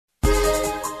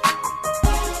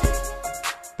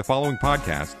The following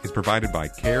podcast is provided by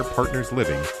Care Partners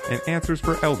Living and Answers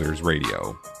for Elders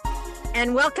Radio.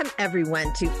 And welcome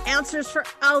everyone to Answers for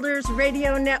Elders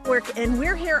Radio Network. And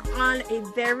we're here on a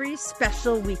very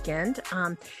special weekend.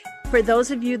 For those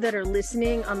of you that are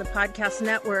listening on the podcast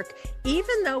network,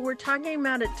 even though we're talking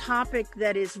about a topic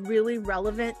that is really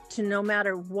relevant to no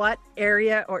matter what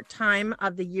area or time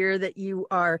of the year that you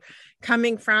are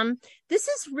coming from, this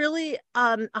is really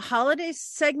a holiday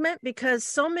segment because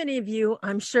so many of you,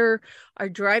 I'm sure, are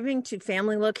driving to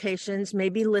family locations,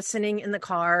 maybe listening in the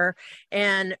car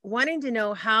and wanting to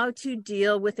know how to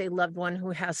deal with a loved one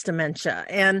who has dementia.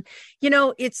 And, you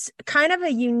know, it's kind of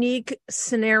a unique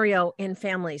scenario in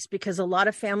families because a lot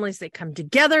of families, they come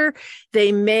together.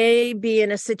 They may be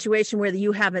in a situation where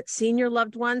you haven't seen your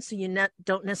loved one, so you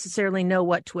don't necessarily know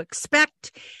what to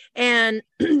expect. And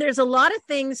there's a lot of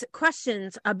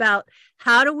questions about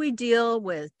how do we deal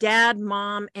with dad,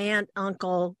 mom, aunt,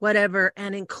 uncle, whatever,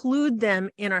 and include them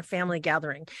in our family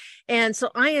gathering. And so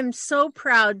I am so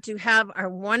proud to have our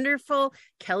wonderful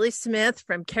Kelly Smith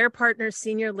from Care Partners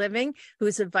Senior Living,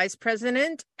 who's a vice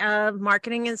president of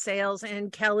marketing and sales.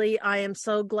 And Kelly, I am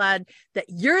so glad that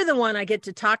you're the one I get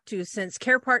to talk to, since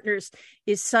Care Partners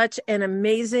is such an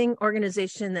amazing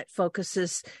organization that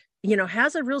focuses,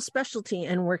 has a real specialty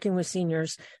in working with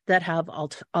seniors that have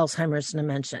Alzheimer's and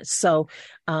dementia. So,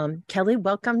 Kelly,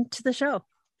 welcome to the show.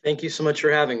 Thank you so much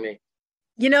for having me.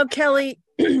 Kelly,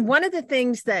 one of the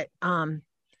things that I'm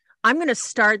going to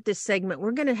start this segment,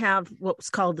 we're going to have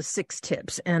what's called the 6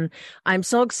 tips. And I'm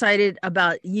so excited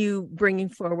about you bringing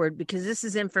forward, because this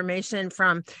is information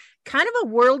from kind of a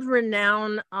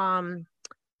world-renowned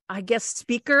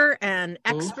speaker and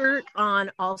expert on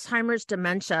Alzheimer's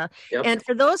dementia. Yep. And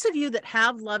for those of you that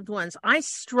have loved ones, I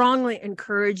strongly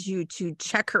encourage you to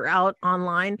check her out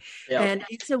online. Yep. And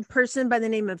it's a person by the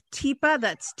name of Teepa.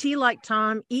 That's T like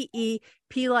Tom, E,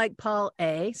 P like Paul,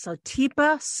 A. So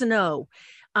Teepa Snow.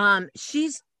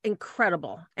 She's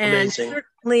incredible. And amazing.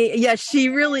 Certainly, yes, she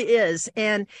really is.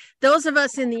 And those of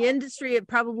us in the industry have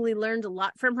probably learned a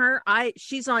lot from her.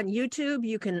 She's on YouTube.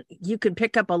 You can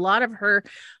pick up a lot of her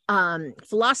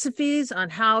philosophies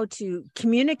on how to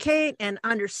communicate and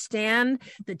understand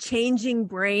the changing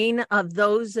brain of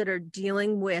those that are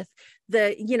dealing with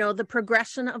the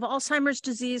progression of Alzheimer's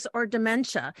disease or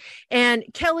dementia. And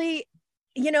Kelly,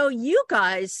 you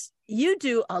guys, you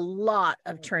do a lot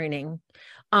of training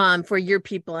for your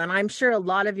people. And I'm sure a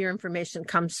lot of your information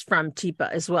comes from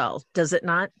Teepa as well. Does it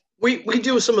not? We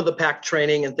do some of the PAC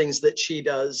training and things that she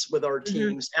does with our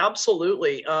teams. Mm-hmm.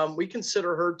 Absolutely. We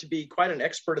consider her to be quite an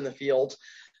expert in the field.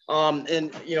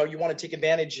 And, you want to take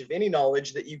advantage of any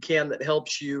knowledge that you can that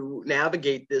helps you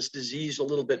navigate this disease a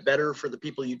little bit better for the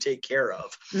people you take care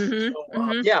of. Mm-hmm.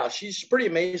 So, yeah, she's pretty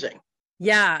amazing.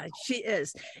 Yeah, she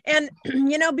is. And,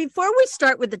 before we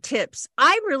start with the tips,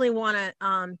 I really want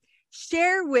to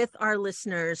share with our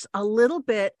listeners a little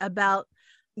bit about,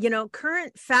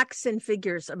 current facts and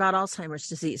figures about Alzheimer's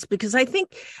disease, because I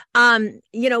think, one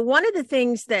of the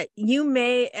things that you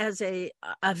may, as a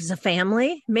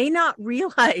family, may not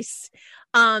realize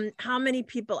how many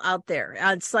people out there.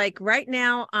 It's like right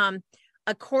now,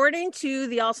 according to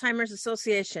the Alzheimer's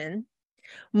Association,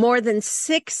 more than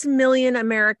 6 million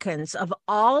Americans of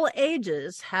all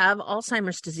ages have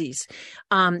Alzheimer's disease.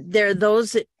 There are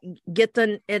those that get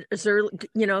them as early,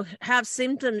 have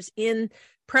symptoms in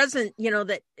present,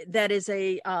 that is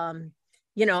a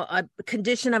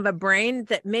condition of a brain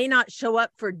that may not show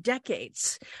up for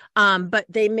decades, but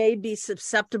they may be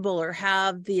susceptible or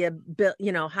have the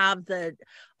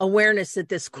awareness that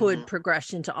this could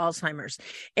progress into Alzheimer's.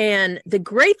 And the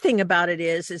great thing about it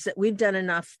is that we've done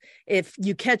enough. If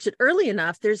you catch it early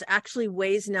enough, there's actually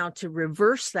ways now to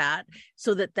reverse that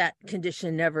so that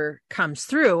condition never comes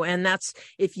through. And that's,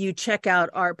 if you check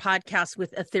out our podcast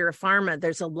with Athera Pharma,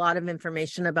 there's a lot of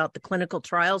information about the clinical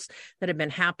trials that have been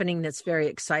happening. That's very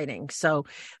exciting. So,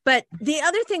 but the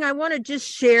other thing I want to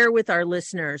just share with our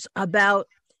listeners about,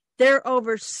 there are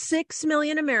over 6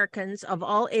 million Americans of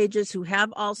all ages who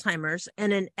have Alzheimer's,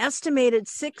 and an estimated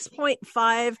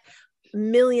 6.5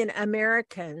 million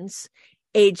Americans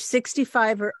age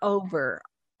 65 or over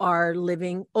are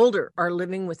living with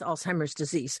Alzheimer's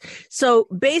disease. So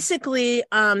basically,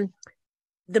 the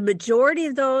majority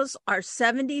of those are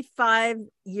 75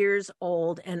 years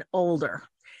old and older.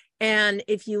 And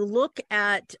if you look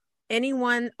at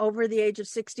anyone over the age of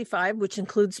 65, which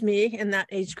includes me in that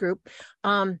age group,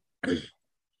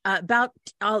 about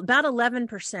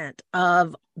 11%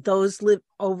 of those live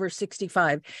over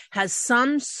 65 has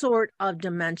some sort of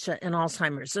dementia and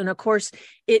Alzheimer's. And of course,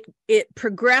 it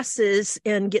progresses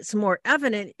and gets more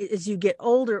evident as you get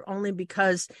older, only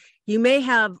because you may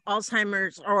have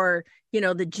Alzheimer's or,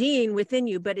 the gene within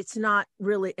you, but it's not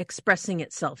really expressing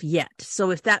itself yet.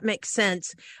 So if that makes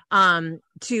sense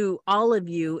to all of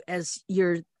you as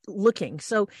you're looking.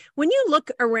 So when you look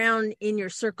around in your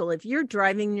circle, if you're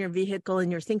driving your vehicle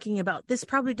and you're thinking about this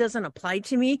probably doesn't apply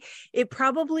to me, it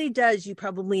probably does. You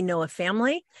probably know a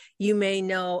family. You may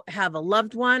have a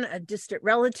loved one, a distant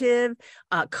relative,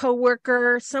 a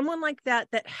coworker, someone like that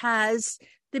has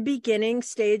the beginning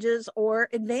stages or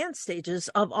advanced stages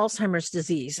of Alzheimer's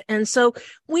disease. And so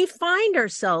we find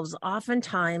ourselves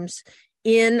oftentimes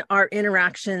in our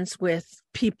interactions with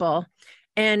people,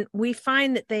 and we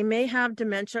find that they may have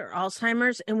dementia or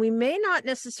Alzheimer's, and we may not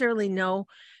necessarily know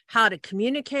how to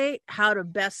communicate, how to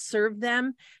best serve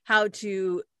them, how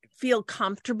to feel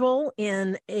comfortable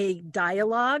in a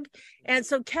dialogue. And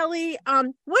so, Kelly,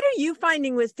 what are you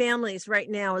finding with families right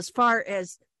now as far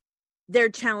as their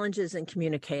challenges in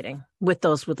communicating with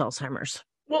those with Alzheimer's?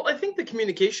 Well, I think the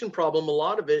communication problem, a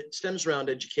lot of it stems around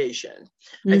education.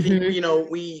 Mm-hmm. I think,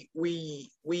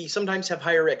 we sometimes have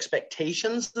higher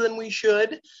expectations than we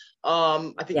should.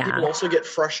 I think people also get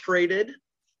frustrated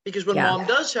because when mom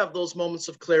does have those moments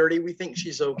of clarity, we think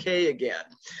she's okay again.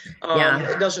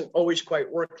 It doesn't always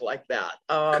quite work like that.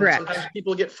 Correct. Sometimes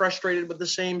people get frustrated with the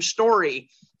same story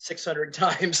 600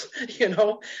 times,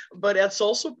 but that's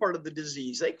also part of the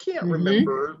disease. They can't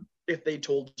remember if they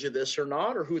told you this or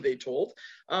not, or who they told,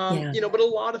 but a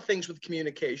lot of things with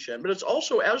communication, but it's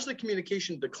also as the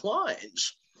communication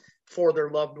declines for their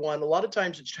loved one, a lot of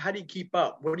times it's how do you keep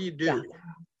up? What do you do?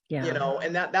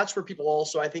 And that's where people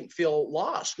also, I think, feel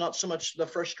lost, not so much the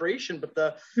frustration, but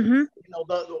the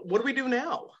what do we do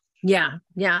now? Yeah.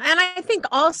 And I think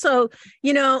also,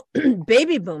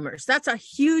 baby boomers, that's a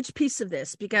huge piece of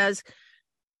this, because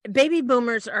baby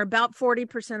boomers are about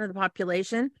 40% of the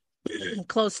population,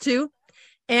 close to.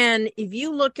 And if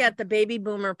you look at the baby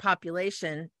boomer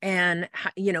population and,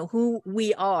 who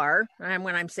we are, and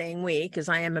when I'm saying we, because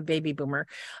I am a baby boomer,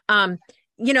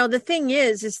 the thing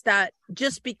is that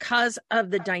just because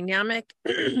of the dynamic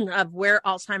of where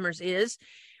Alzheimer's is,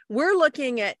 we're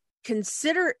looking at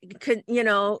conceivably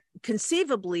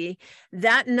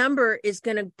that number is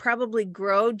going to probably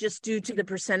grow just due to the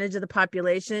percentage of the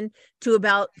population to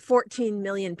about 14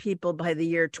 million people by the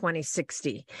year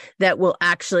 2060 that will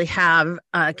actually have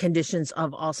conditions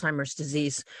of Alzheimer's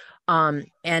disease and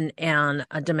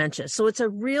dementia. So it's a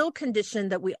real condition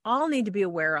that we all need to be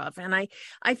aware of. And I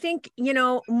think,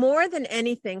 more than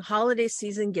anything, holiday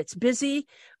season gets busy.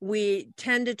 We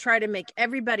tend to try to make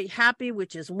everybody happy,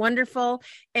 which is wonderful.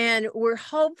 And we're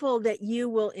hopeful that you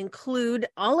will include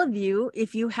all of you,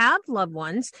 if you have loved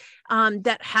ones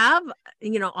that have,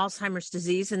 Alzheimer's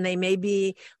disease, and they may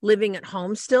be living at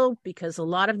home still, because a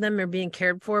lot of them are being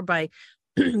cared for by,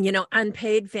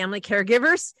 unpaid family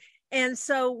caregivers. And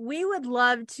so we would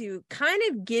love to kind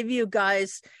of give you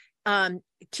guys,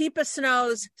 Keepa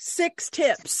Snow's 6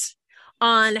 tips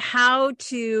on how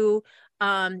to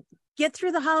get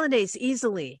through the holidays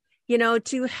easily,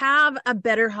 to have a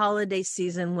better holiday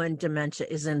season when dementia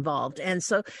is involved. And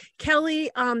so, Kelly,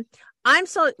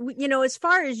 as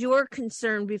far as you're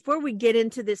concerned, before we get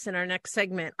into this in our next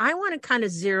segment, I want to kind of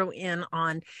zero in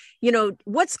on,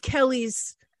 what's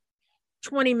Kelly's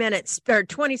 20 minutes or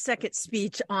 20-second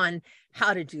speech on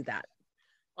how to do that.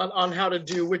 On how to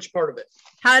do which part of it?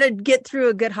 How to get through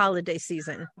a good holiday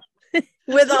season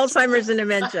with Alzheimer's and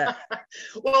dementia.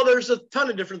 Well, there's a ton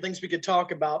of different things we could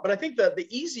talk about, but I think that the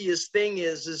easiest thing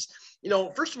is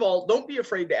first of all, don't be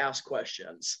afraid to ask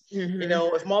questions.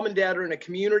 Mm-hmm. If mom and dad are in a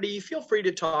community, feel free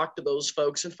to talk to those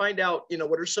folks and find out,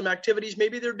 what are some activities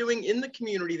maybe they're doing in the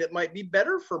community that might be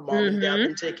better for mom and dad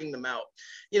than taking them out.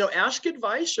 Ask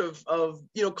advice of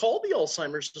call the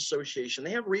Alzheimer's Association.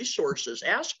 They have resources.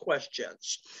 Ask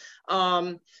questions.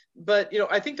 But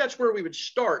I think that's where we would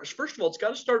start. First of all, it's got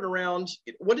to start around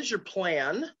what is your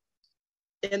plan,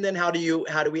 and then how do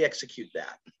we execute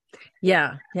that?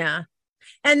 Yeah.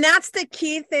 And that's the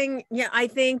key thing, I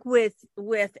think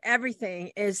with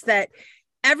everything is that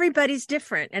everybody's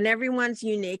different and everyone's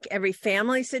unique. Every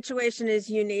family situation is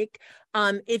unique.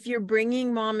 If you're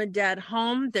bringing mom and dad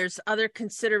home, there's other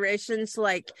considerations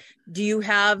like, do you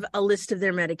have a list of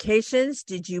their medications?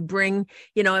 Did you bring,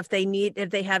 if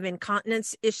they have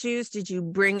incontinence issues, did you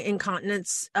bring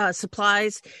incontinence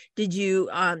supplies? Did you,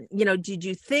 did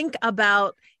you think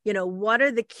about, what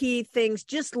are the key things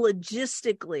just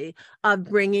logistically of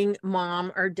bringing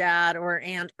mom or dad or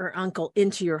aunt or uncle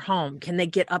into your home? Can they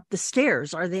get up the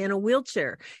stairs? Are they in a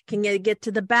wheelchair? Can they get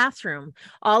to the bathroom?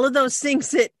 All of those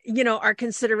things that, are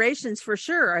considerations for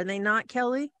sure. Are they not,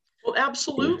 Kelly? Well,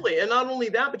 absolutely. And not only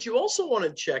that, but you also want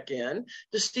to check in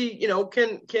to see,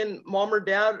 can mom or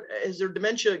dad, has their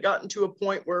dementia gotten to a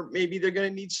point where maybe they're going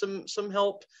to need some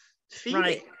help feeding?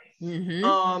 Right.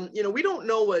 Mm-hmm. We don't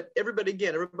know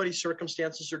everybody's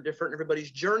circumstances are different. Everybody's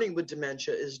journey with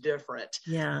dementia is different.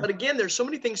 Yeah. But again, there's so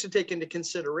many things to take into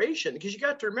consideration because you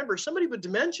got to remember somebody with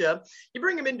dementia, you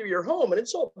bring them into your home and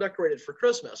it's all decorated for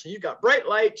Christmas. And you've got bright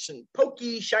lights and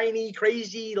pokey, shiny,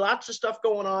 crazy, lots of stuff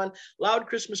going on, loud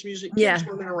Christmas music, kids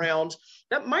running around.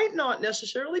 That might not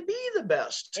necessarily be the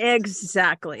best.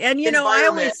 Exactly. And,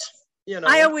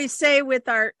 I always say with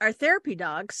our therapy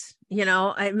dogs,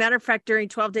 matter of fact, during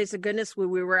 12 Days of Goodness, we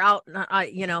were out,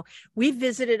 we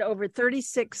visited over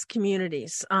 36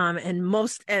 communities,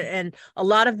 and a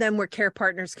lot of them were Care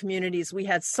Partners communities. We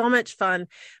had so much fun,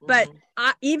 but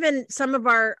even some of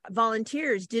our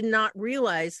volunteers did not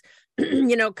realize,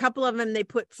 a couple of them, they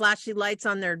put flashy lights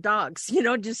on their dogs,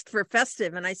 just for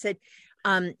festive. And I said,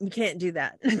 you can't do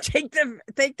that. Take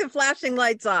the flashing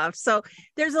lights off. So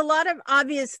there's a lot of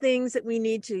obvious things that we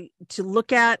need to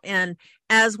look at. And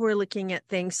as we're looking at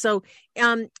things. So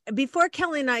before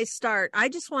Kelly and I start, I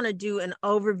just want to do an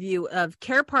overview of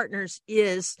Care Partners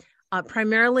is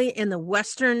primarily in the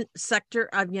Western sector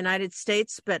of the United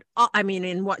States, but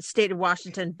in what state of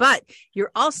Washington, but you're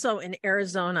also in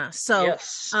Arizona. So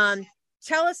yes.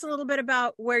 Tell us a little bit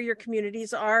about where your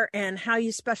communities are and how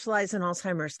you specialize in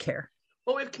Alzheimer's care.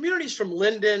 Well, we have communities from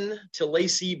Linden to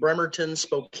Lacey, Bremerton,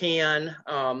 Spokane,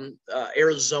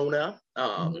 Arizona.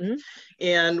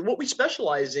 And what we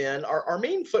specialize in, our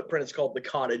main footprint is called the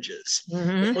cottages.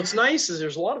 Mm-hmm. What's nice is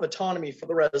there's a lot of autonomy for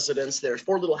the residents. There's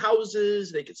 4 little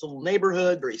houses. They get a little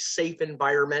neighborhood, very safe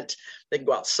environment. They can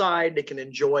go outside. They can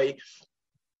enjoy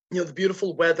the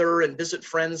beautiful weather and visit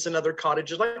friends in other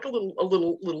cottages, like a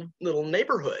little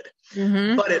neighborhood.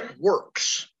 Mm-hmm. But it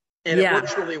works. And it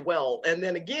works really well. And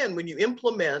then again, when you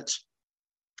implement,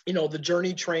 the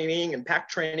journey training and PAC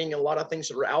training, and a lot of things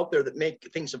that are out there that make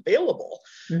things available,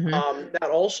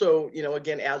 that also,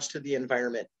 again, adds to the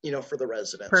environment, for the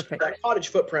residents. Perfect. That cottage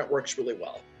footprint works really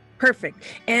well. Perfect.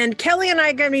 And Kelly and I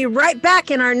are going to be right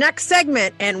back in our next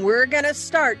segment, and we're going to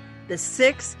start the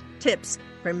 6 tips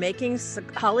for making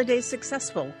holidays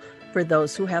successful for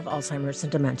those who have Alzheimer's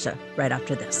and dementia right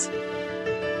after this.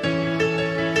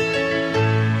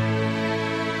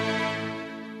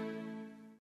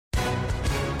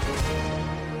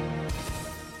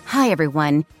 Hi,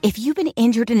 everyone. If you've been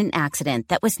injured in an accident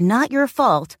that was not your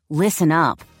fault, listen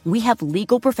up. We have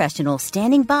legal professionals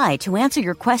standing by to answer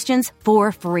your questions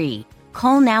for free.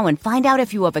 Call now and find out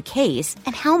if you have a case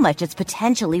and how much it's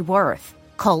potentially worth.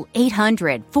 Call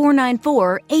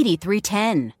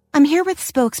 800-494-8310. I'm here with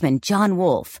spokesman John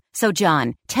Wolf. So,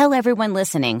 John, tell everyone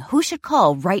listening who should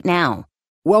call right now.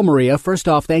 Well, Maria, first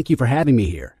off, thank you for having me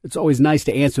here. It's always nice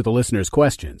to answer the listeners'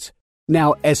 questions.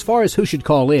 Now, as far as who should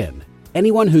call in,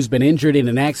 anyone who's been injured in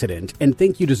an accident and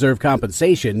think you deserve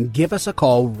compensation, give us a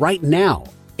call right now.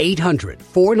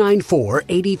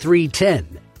 800-494-8310.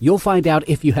 You'll find out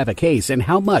if you have a case and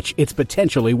how much it's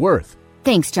potentially worth.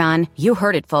 Thanks, John. You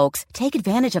heard it, folks. Take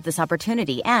advantage of this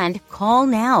opportunity and call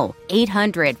now.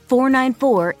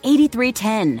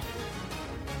 800-494-8310.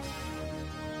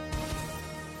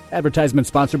 Advertisement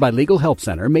sponsored by Legal Help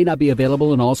Center, may not be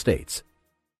available in all states.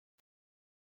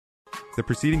 The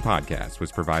preceding podcast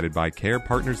was provided by Care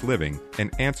Partners Living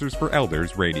and Answers for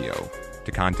Elders Radio.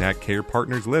 To contact Care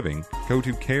Partners Living, go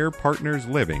to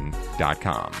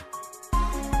carepartnersliving.com.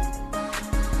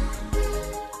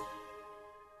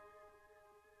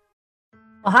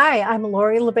 Hi, I'm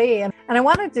Lori LeBay, and I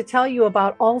wanted to tell you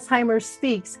about Alzheimer's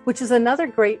Speaks, which is another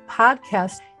great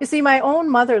podcast. You see, my own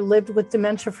mother lived with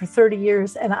dementia for 30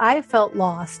 years, and I felt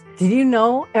lost. Did you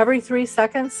know every 3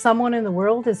 seconds someone in the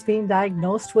world is being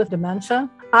diagnosed with dementia?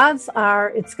 Odds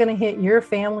are it's going to hit your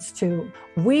families too.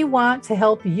 We want to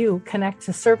help you connect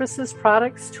to services,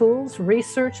 products, tools,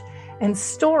 research, and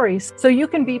stories so you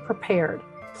can be prepared.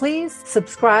 Please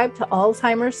subscribe to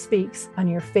Alzheimer's Speaks on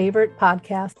your favorite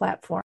podcast platform.